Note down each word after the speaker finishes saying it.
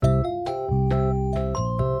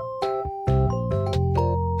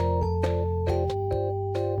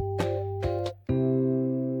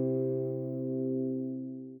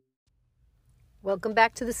Welcome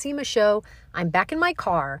back to the Sima show. I'm back in my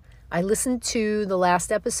car. I listened to the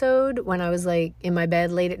last episode when I was like in my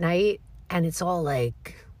bed late at night, and it's all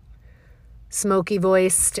like smoky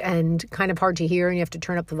voiced and kind of hard to hear, and you have to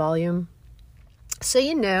turn up the volume. So,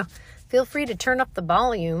 feel free to turn up the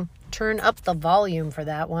volume. Turn up the volume for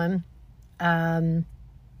that one.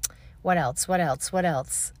 What else?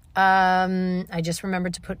 I just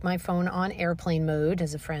remembered to put my phone on airplane mode,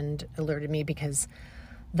 as a friend alerted me, because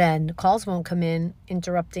then calls won't come in,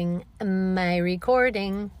 interrupting my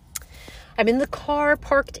recording. I'm in the car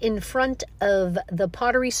parked in front of the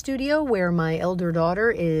pottery studio where my elder daughter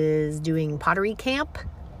is doing pottery camp,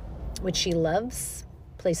 which she loves.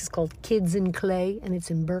 The place is called Kids in Clay, and it's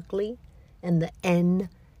in Berkeley, and the N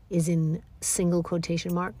is in single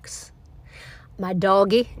quotation marks. My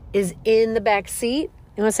doggy is in the back seat.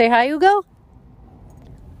 You want to say hi, Hugo?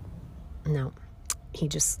 No,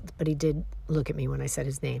 but he did look at me when I said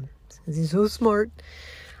his name. He's so smart.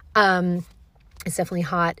 It's definitely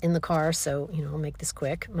hot in the car, so, I'll make this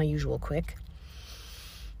quick, my usual quick.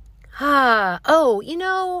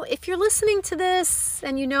 If you're listening to this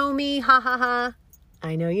and you know me, I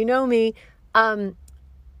know you know me,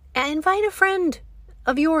 invite a friend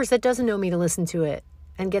of yours that doesn't know me to listen to it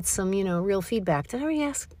and get some, real feedback. Did I already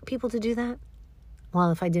ask people to do that?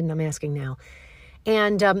 Well, if I didn't, I'm asking now.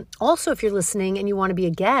 And also, if you're listening and you want to be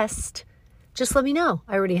a guest, just let me know.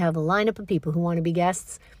 I already have a lineup of people who want to be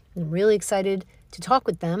guests. I'm really excited to talk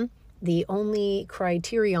with them. The only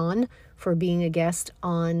criterion for being a guest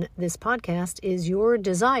on this podcast is your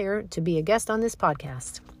desire to be a guest on this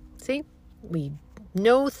podcast. See?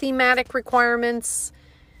 No thematic requirements,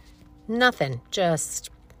 nothing. Just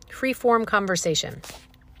free-form conversation.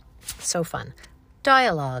 So fun.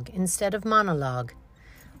 Dialogue instead of monologue.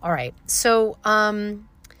 All right. So,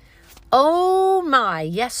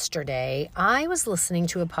 yesterday I was listening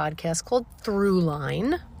to a podcast called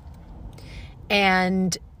Throughline,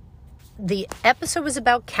 and the episode was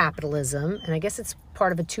about capitalism, and I guess it's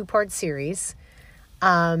part of a 2-part series.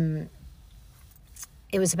 It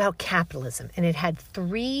was about capitalism, and it had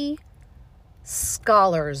 3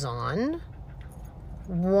 scholars on.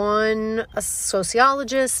 One a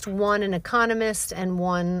sociologist, one an economist, and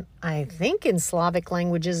one, I think, in Slavic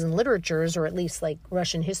languages and literatures, or at least like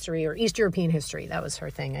Russian history or East European history. That was her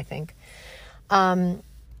thing, I think. And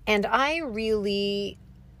I really,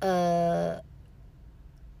 I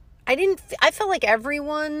felt like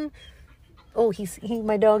everyone,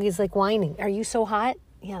 my dog is like whining. Are you so hot?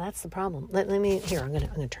 Yeah, that's the problem. Let me, here, I'm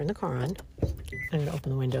gonna turn the car on. I'm gonna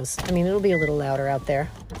open the windows. I mean, it'll be a little louder out there,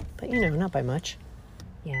 but not by much.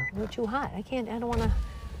 Yeah, we're too hot. I don't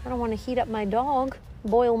want to heat up my dog,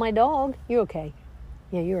 boil my dog. You okay?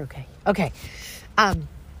 Yeah, you're okay. Okay.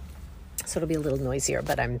 So it'll be a little noisier,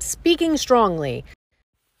 but I'm speaking strongly.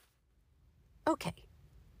 Okay.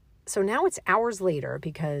 So now it's hours later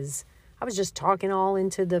because I was just talking all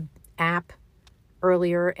into the app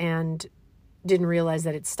earlier and didn't realize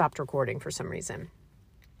that it stopped recording for some reason.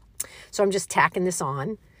 So I'm just tacking this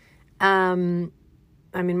on. I'm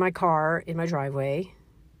in my car, in my driveway.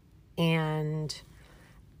 And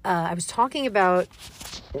I was talking about,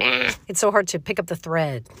 it's so hard to pick up the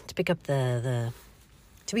thread, to pick up to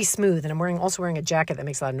be smooth. And I'm also wearing a jacket that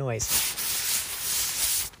makes a lot of noise.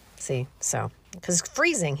 See, because it's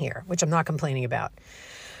freezing here, which I'm not complaining about.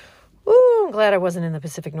 Ooh, I'm glad I wasn't in the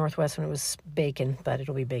Pacific Northwest when it was baking, but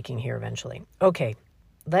it'll be baking here eventually. Okay,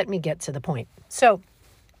 let me get to the point. So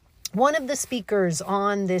one of the speakers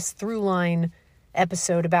on this Throughline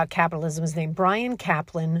episode about capitalism was named Brian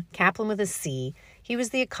Kaplan with a C. He was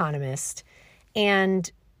the economist,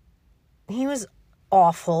 and he was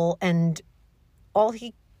awful, and all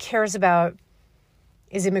he cares about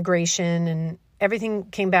is immigration, and everything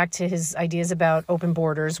came back to his ideas about open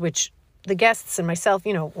borders, which the guests and myself,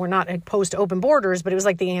 we're not opposed to open borders, but it was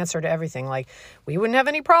like the answer to everything. Like, we wouldn't have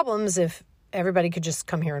any problems if everybody could just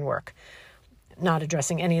come here and work, not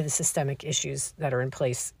addressing any of the systemic issues that are in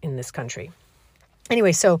place in this country.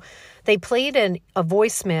 Anyway, so they played a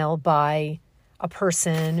voicemail by a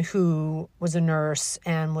person who was a nurse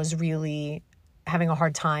and was really having a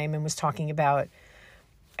hard time and was talking about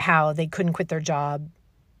how they couldn't quit their job,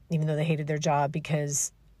 even though they hated their job,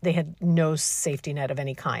 because they had no safety net of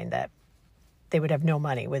any kind, that they would have no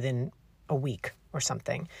money within a week or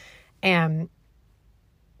something. And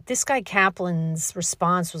this guy Kaplan's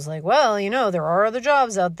response was like, well, there are other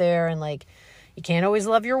jobs out there, and like, you can't always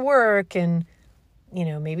love your work, and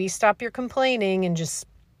maybe stop your complaining and just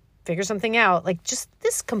figure something out. Like, just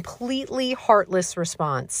this completely heartless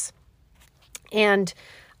response. And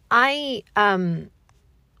I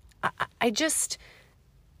just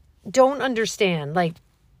don't understand. Like,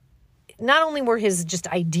 not only were his just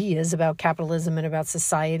ideas about capitalism and about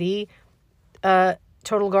society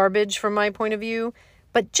total garbage from my point of view,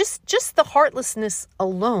 but just the heartlessness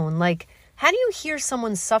alone. Like, how do you hear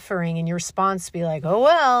someone suffering and your response be like, oh,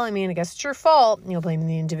 well, I mean, I guess it's your fault, blaming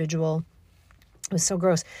the individual. It was so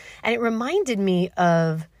gross. And it reminded me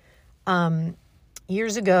of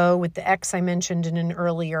years ago with the ex I mentioned in an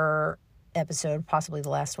earlier episode, possibly the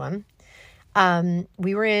last one.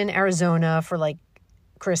 We were in Arizona for like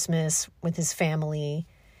Christmas with his family,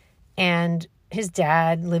 and his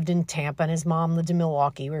dad lived in Tampa and his mom lived in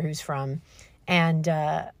Milwaukee, where he was from. And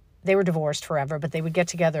they were divorced forever, but they would get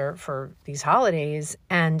together for these holidays.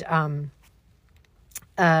 And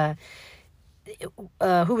who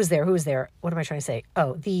was there? What am I trying to say?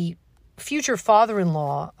 Oh, the future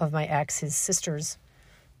father-in-law of my ex, his sister's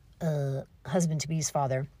husband-to-be's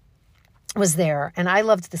father, was there. And I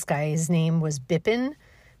loved this guy. His name was Bippin,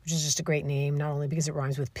 which is just a great name, not only because it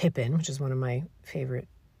rhymes with Pippin, which is one of my favorite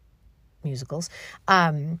musicals.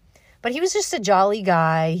 But he was just a jolly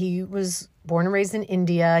guy. He was born and raised in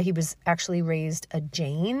India. He was actually raised a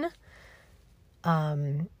Jain,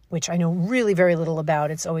 which I know really very little about.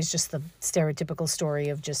 It's always just the stereotypical story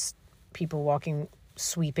of just people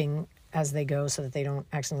sweeping as they go so that they don't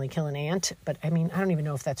accidentally kill an ant. But I mean, I don't even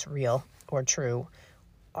know if that's real or true.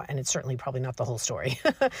 And it's certainly probably not the whole story.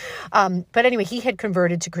 But anyway, he had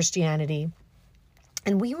converted to Christianity.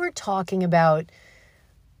 And we were talking about,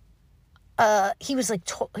 he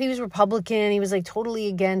was Republican. He was like totally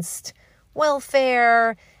against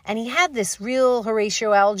welfare. And he had this real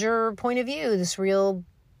Horatio Alger point of view, this real,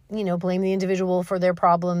 blame the individual for their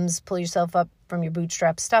problems, pull yourself up from your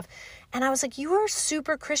bootstraps stuff. And I was like, you are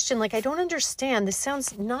super Christian. Like, I don't understand. This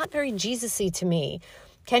sounds not very Jesus-y to me.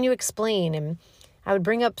 Can you explain? And I would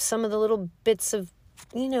bring up some of the little bits of,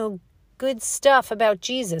 good stuff about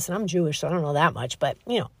Jesus. And I'm Jewish, so I don't know that much. But,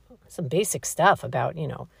 some basic stuff about,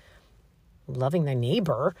 loving thy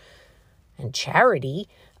neighbor and charity.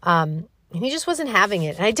 And he just wasn't having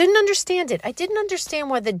it. And I didn't understand it. I didn't understand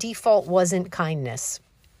why the default wasn't kindness.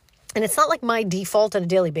 And it's not like my default on a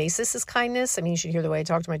daily basis is kindness. I mean, you should hear the way I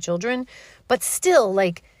talk to my children. But still,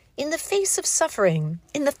 like, in the face of suffering,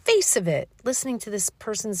 in the face of it, listening to this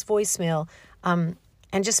person's voicemail, and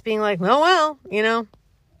just being like, oh, well,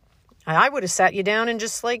 I would have sat you down and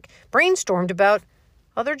just like brainstormed about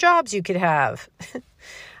other jobs you could have.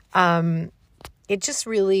 It just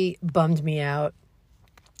really bummed me out.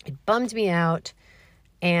 It bummed me out.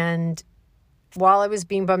 And while I was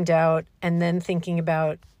being bummed out and then thinking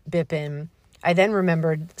about Bippin, I then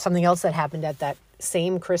remembered something else that happened at that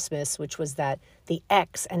same Christmas, which was that the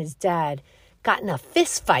ex and his dad got in a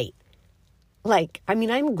fist fight. Like, I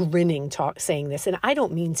mean, I'm grinning saying this, and I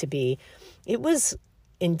don't mean to be. It was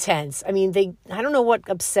intense. I mean, I don't know what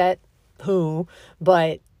upset who,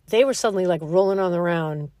 but they were suddenly like rolling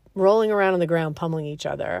around on the ground, pummeling each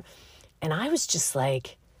other. And I was just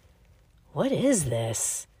like, what is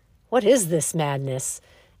this? What is this madness?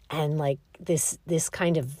 And like this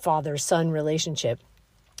kind of father-son relationship,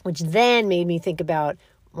 which then made me think about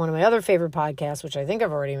one of my other favorite podcasts, which I think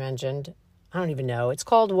I've already mentioned. I don't even know. It's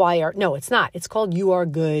called No, it's not. It's called You Are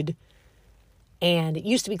Good. And it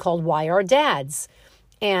used to be called Why Are Dads?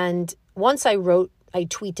 And once I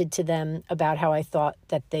tweeted to them about how I thought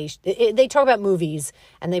that they talk about movies,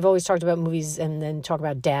 and they've always talked about movies and then talk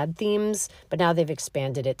about dad themes, but now they've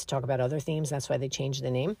expanded it to talk about other themes. That's why they changed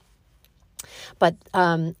the name. But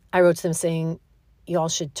I wrote to them saying, y'all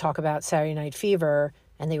should talk about Saturday Night Fever.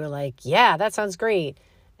 And they were like, yeah, that sounds great.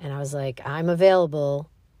 And I was like, I'm available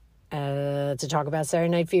to talk about Saturday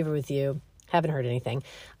Night Fever with you. Haven't heard anything.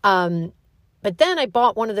 But then I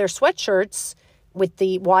bought one of their sweatshirts with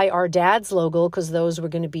the Why Are Dads logo, because those were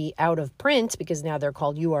going to be out of print because now they're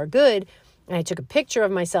called You Are Good. And I took a picture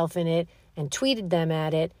of myself in it and tweeted them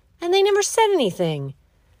at it, and they never said anything.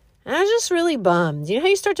 And I was just really bummed. You know how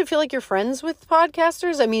you start to feel like you're friends with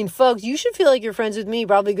podcasters? I mean, folks, you should feel like you're friends with me,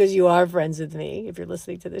 probably because you are friends with me. If you're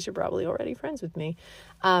listening to this, you're probably already friends with me.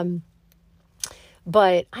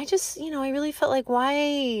 But I just, I really felt like,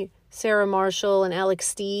 why, Sarah Marshall and Alex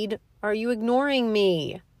Steed, are you ignoring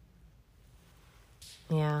me?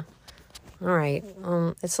 Yeah. All right.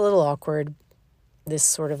 It's a little awkward, this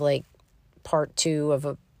sort of like part 2 of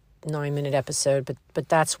a 9-minute episode, but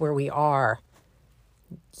that's where we are.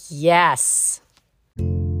 Yes.